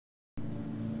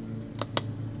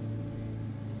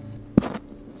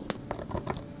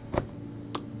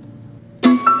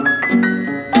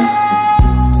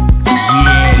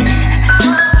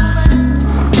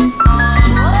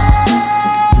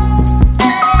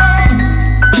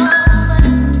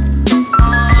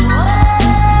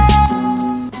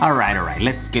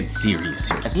right, let's get serious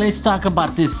here. Let's talk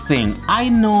about this thing. I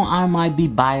know I might be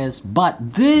biased,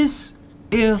 but this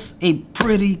is a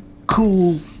pretty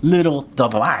cool little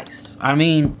device. I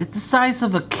mean, it's the size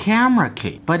of a camera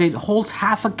case, but it holds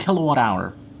half a kilowatt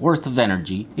hour worth of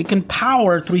energy. It can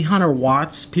power 300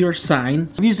 watts, pure sine.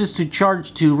 I use this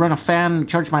to run a fan,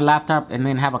 charge my laptop, and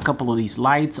then have a couple of these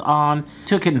lights on.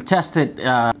 Took it and tested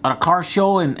at a car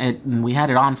show, and we had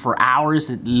it on for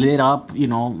hours. It lit up, you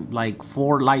know, like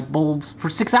 4 light bulbs for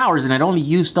 6 hours, and it only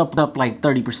used up like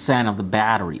 30% of the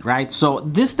battery, right? So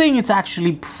this thing, it's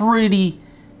actually pretty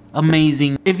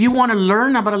amazing. If you want to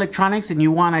learn about electronics and you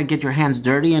want to get your hands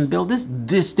dirty and build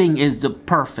this thing is the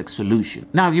perfect solution.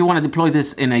 Now, if you want to deploy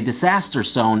this in a disaster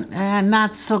zone,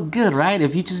 not so good, right?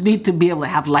 If you just need to be able to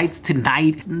have lights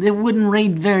tonight, it wouldn't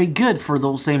rate very good for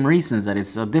those same reasons, that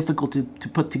it's difficult to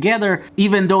put together,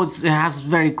 even though it has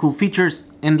very cool features,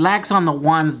 and lags on the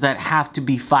ones that have to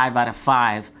be 5 out of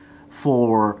 5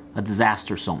 for a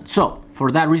disaster zone. So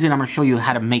for that reason, I'm going to show you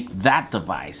how to make that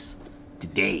device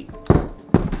today.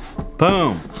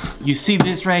 Boom. You see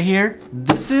this right here?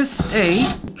 This is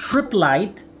a Trip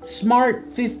Light Smart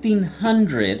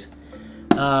 1500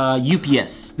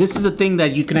 UPS. This is a thing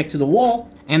that you connect to the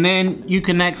wall, and then you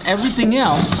connect everything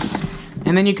else,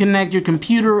 and then you connect your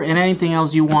computer and anything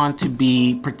else you want to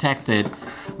be protected,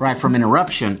 right, from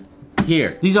interruption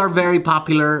here. These are very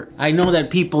popular. I know that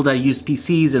people that use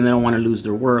PCs and they don't want to lose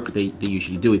their work, they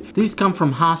usually do it. These come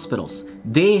from hospitals.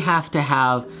 They have to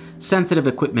have sensitive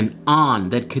equipment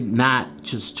on that could not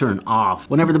just turn off.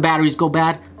 Whenever the batteries go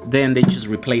bad, then they just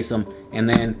replace them, and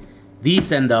then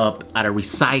these end up at a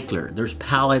recycler. There's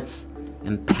pallets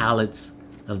and pallets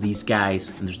of these guys,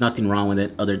 and there's nothing wrong with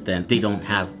it other than they don't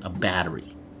have a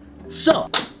battery. So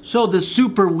the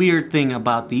super weird thing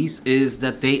about these is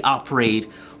that they operate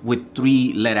with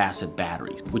 3 lead acid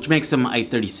batteries, which makes them a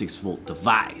 36 volt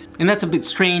device. And that's a bit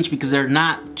strange because there are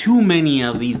not too many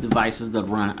of these devices that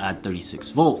run at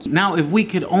 36 volts. Now, if we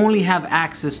could only have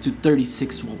access to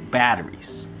 36 volt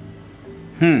batteries,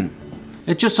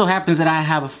 it just so happens that I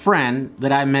have a friend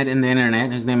that I met in the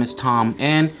internet. His name is Tom,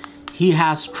 and he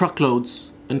has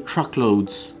truckloads and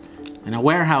truckloads and a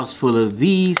warehouse full of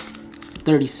these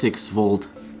 36 volt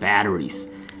batteries.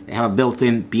 They have a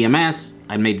built-in BMS.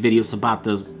 I made videos about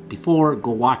this before.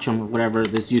 Go watch them or whatever.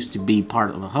 This used to be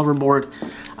part of a hoverboard.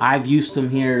 I've used them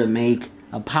here to make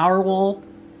a Powerwall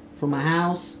for my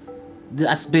house.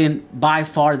 That's been by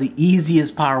far the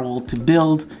easiest Powerwall to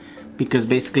build, because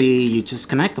basically you just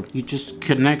connect them. You just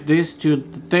connect this to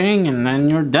the thing and then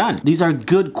you're done. These are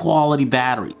good quality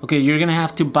batteries. Okay, you're gonna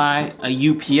have to buy a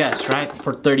UPS, right?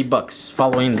 For 30 bucks,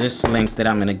 following this link that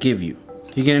I'm gonna give you.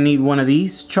 You're gonna need one of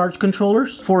these charge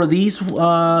controllers, 4 of these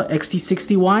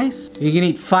XT60Ys. You're gonna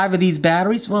need 5 of these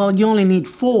batteries. Well, you only need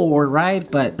 4,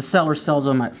 right? But the seller sells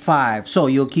them at 5, so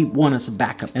you'll keep 1 as a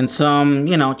backup. And some,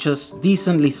 you know, just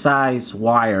decently sized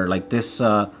wire, like this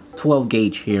 12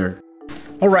 gauge here.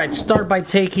 All right, start by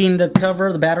taking the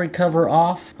cover, the battery cover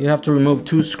off. You have to remove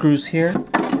 2 screws here.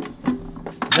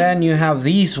 Then you have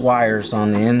these wires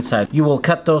on the inside. You will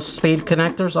cut those spade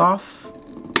connectors off,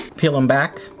 peel them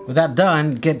back. With that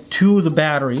done, get 2 of the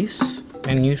batteries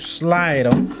and you slide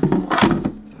them.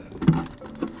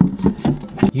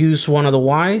 Use one of the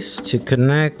Ys to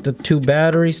connect the 2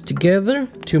 batteries together.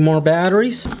 2 more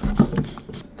batteries.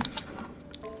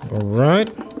 All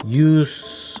right,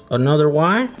 use another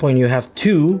Y. When you have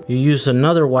 2, you use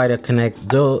another Y to connect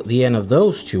the end of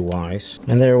those 2 Ys.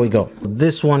 And there we go.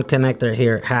 This one connector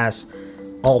here has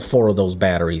all 4 of those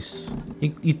batteries.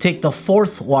 You take the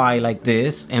 4th Y like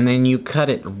this, and then you cut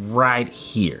it right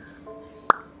here.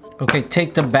 Okay,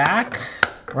 take the back,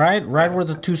 right where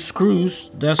the 2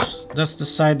 screws, that's the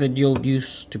side that you'll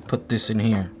use to put this in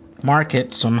here. Mark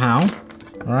it somehow,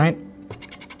 all right?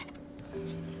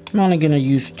 I'm only gonna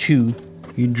use 2.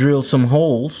 You drill some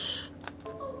holes.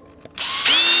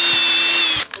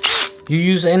 You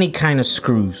use any kind of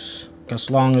screws,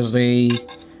 as long as they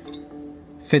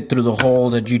fit through the hole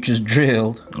that you just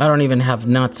drilled. I don't even have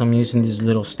nuts, I'm using these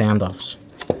little standoffs.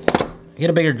 Get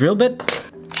a bigger drill bit.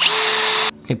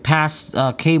 Okay, pass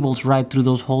cables right through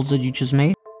those holes that you just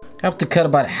made. I have to cut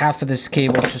about half of this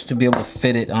cable just to be able to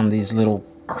fit it on these little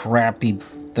crappy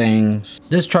things.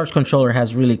 This charge controller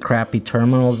has really crappy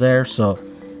terminals there, so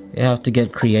you have to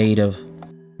get creative.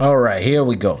 All right, here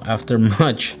we go. After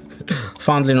much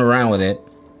fondling around with it,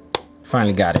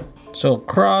 finally got it. So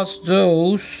cross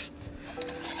those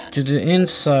to the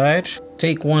inside.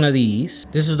 Take one of these.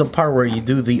 This is the part where you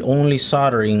do the only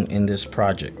soldering in this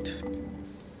project.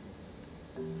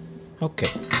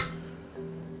 Okay.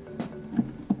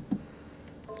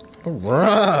 All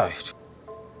right.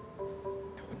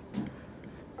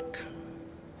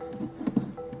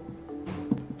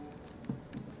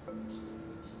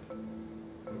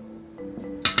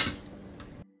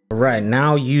 right,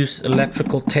 now use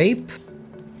electrical tape.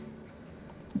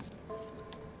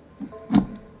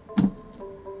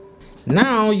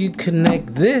 Now you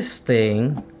connect this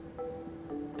thing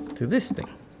to this thing.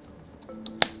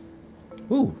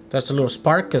 Ooh, that's a little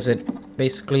spark because it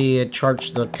basically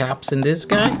charged the caps in this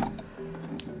guy.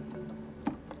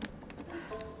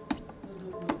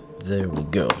 There we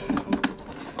go.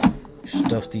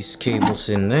 Stuff these cables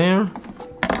in there.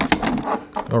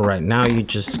 All right, now you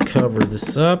just cover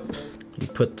this up. You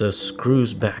put the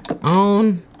screws back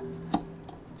on.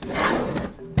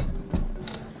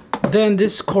 Then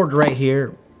this cord right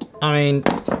here, I mean,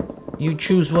 you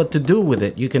choose what to do with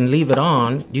it. You can leave it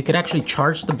on. You could actually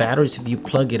charge the batteries if you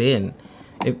plug it in.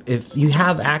 If you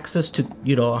have access to,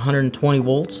 you know, 120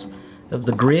 volts of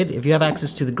the grid, if you have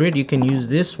access to the grid, you can use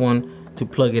this one to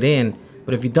plug it in.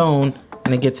 But if you don't,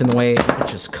 and it gets in the way, you can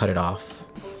just cut it off.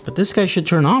 But this guy should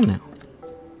turn on now.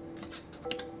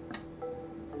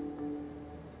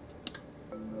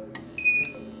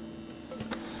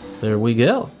 There we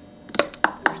go.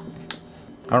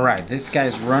 All right, this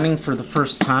guy's running for the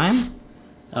first time.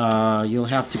 You'll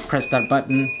have to press that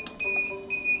button.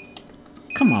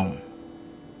 Come on.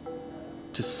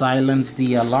 To silence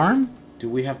the alarm. Do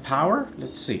we have power?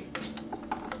 Let's see.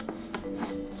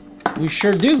 We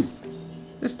sure do.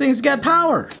 This thing's got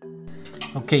power.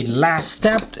 Okay, last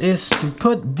step is to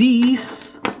put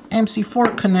these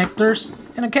MC4 connectors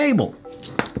in a cable.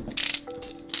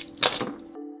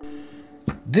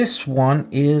 This one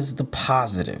is the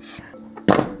positive.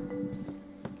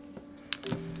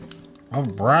 All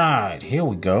right, here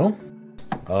we go.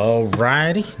 All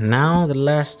righty, now the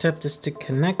last step is to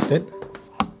connect it.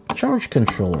 Charge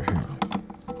controller here.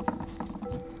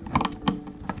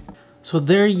 So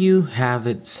there you have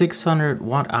it, 600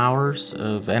 watt hours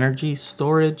of energy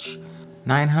storage,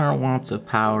 900 watts of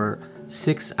power,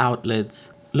 6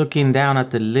 outlets. Looking down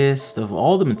at the list of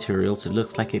all the materials, it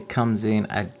looks like it comes in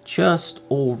at just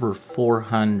over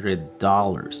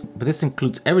 $400. But this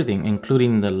includes everything,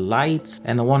 including the lights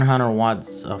and the 100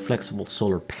 watts flexible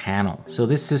solar panel. So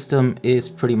this system is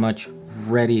pretty much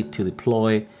ready to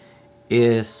deploy.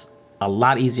 It's a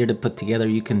lot easier to put together.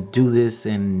 You can do this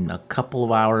in a couple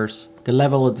of hours. The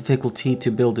level of difficulty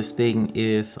to build this thing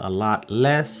is a lot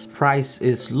less. Price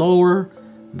is lower.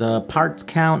 The parts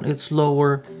count is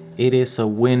lower. It is a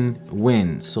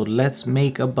win-win. So let's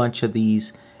make a bunch of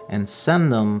these and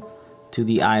send them to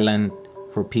the island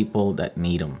for people that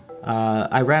need them.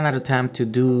 I ran out of time to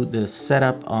do the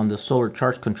setup on the solar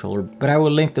charge controller, but I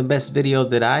will link the best video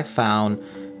that I found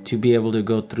to be able to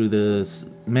go through the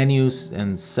menus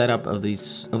and setup of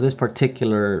this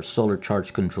particular solar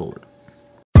charge controller.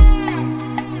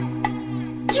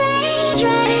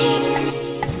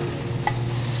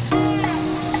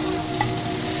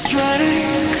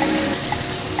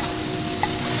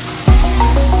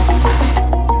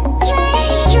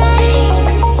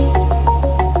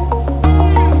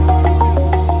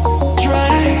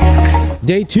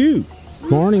 Day 2.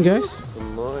 Morning, guys. Good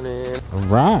morning. All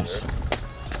right.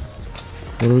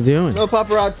 What are we doing? No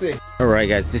paparazzi. All right,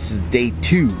 guys. This is day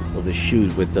 2 of the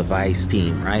shoot with the Vice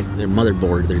team, right? Their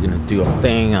motherboard. They're gonna do a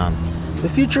thing on the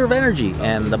future of energy,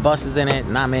 and the bus is in it,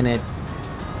 and I'm in it.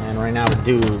 And right now we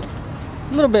do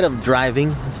a little bit of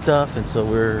driving and stuff, and so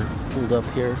we're pulled up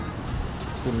here,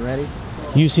 getting ready.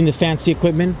 Using the fancy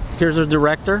equipment. Here's our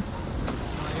director.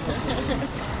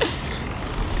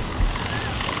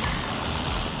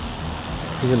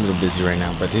 He's a little busy right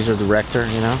now, but he's our director,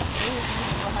 you know?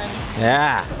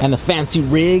 Yeah, and the fancy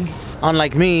rig.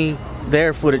 Unlike me,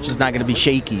 their footage is not gonna be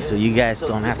shaky, so you guys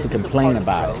don't have to complain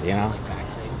about it, you know?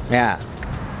 Yeah.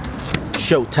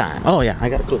 Showtime. Oh yeah, I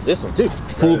gotta close this one too.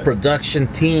 Full production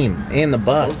team in the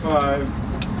bus. 05,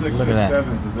 Look at that.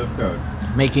 667 is the zip code.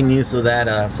 Making use of that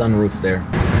sunroof there.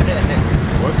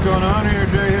 What's going on here,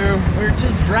 Jehu? We're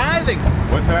just driving.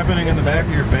 What's happening in the back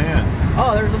of your van?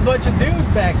 Oh, there's a bunch of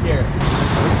dudes back here.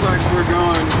 Looks like we're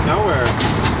going nowhere.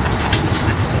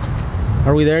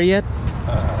 Are we there yet?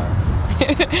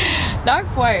 Not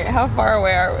quite. How far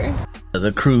away are we?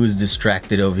 The crew is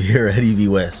distracted over here at EV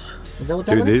West. Is that what's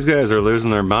Dude, happening? these guys are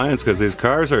losing their minds because these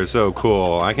cars are so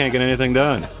cool. I can't get anything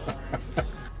done.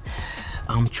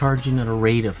 I'm charging at a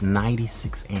rate of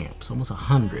 96 amps, almost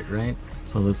 100, right?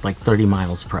 So it's like 30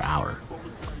 miles per hour.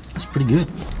 It's pretty good.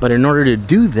 But in order to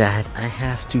do that, I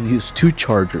have to use 2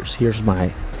 chargers. Here's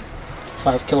my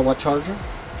 5 kilowatt charger.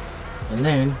 And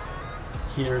then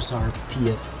here's our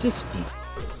PF50.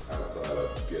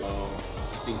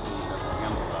 Distinctly because we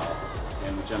handle well,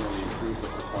 and we generally improve the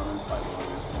performance by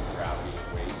lowering the center of gravity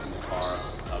and weight in the car.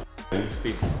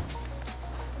 Speed.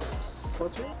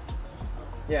 Close to me?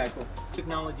 Yeah, cool.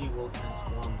 Technology will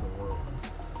transform the world.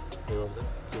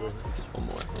 Just one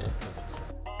more. Yeah.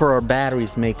 For our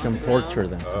batteries, make them torture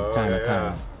them from time to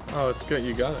time. Oh, it's good.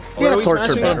 You got it. You gotta torture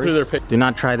smashing them through their batteries. Do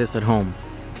not try this at home.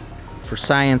 For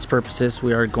science purposes,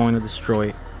 we are going to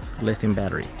destroy lithium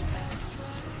battery.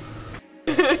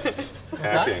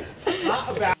 Hacking.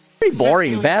 Pretty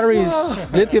boring. Batteries,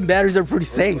 lithium batteries are pretty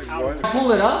safe.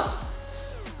 Pull it up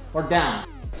or down.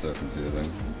 So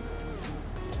confusing.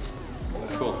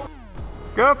 Cool.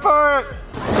 Go for it!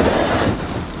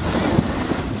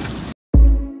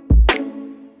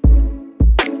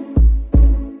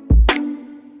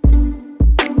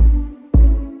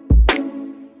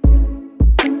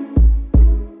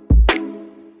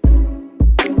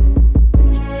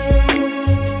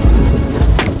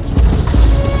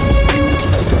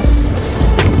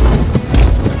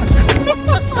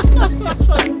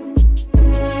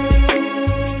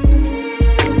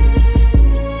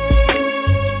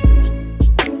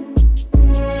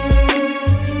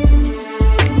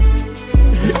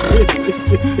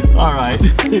 All right.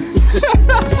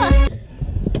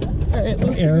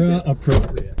 Era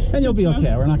appropriate. And you'll be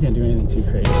okay. We're not going to do anything too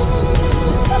crazy.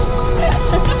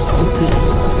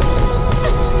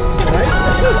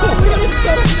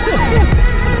 Right?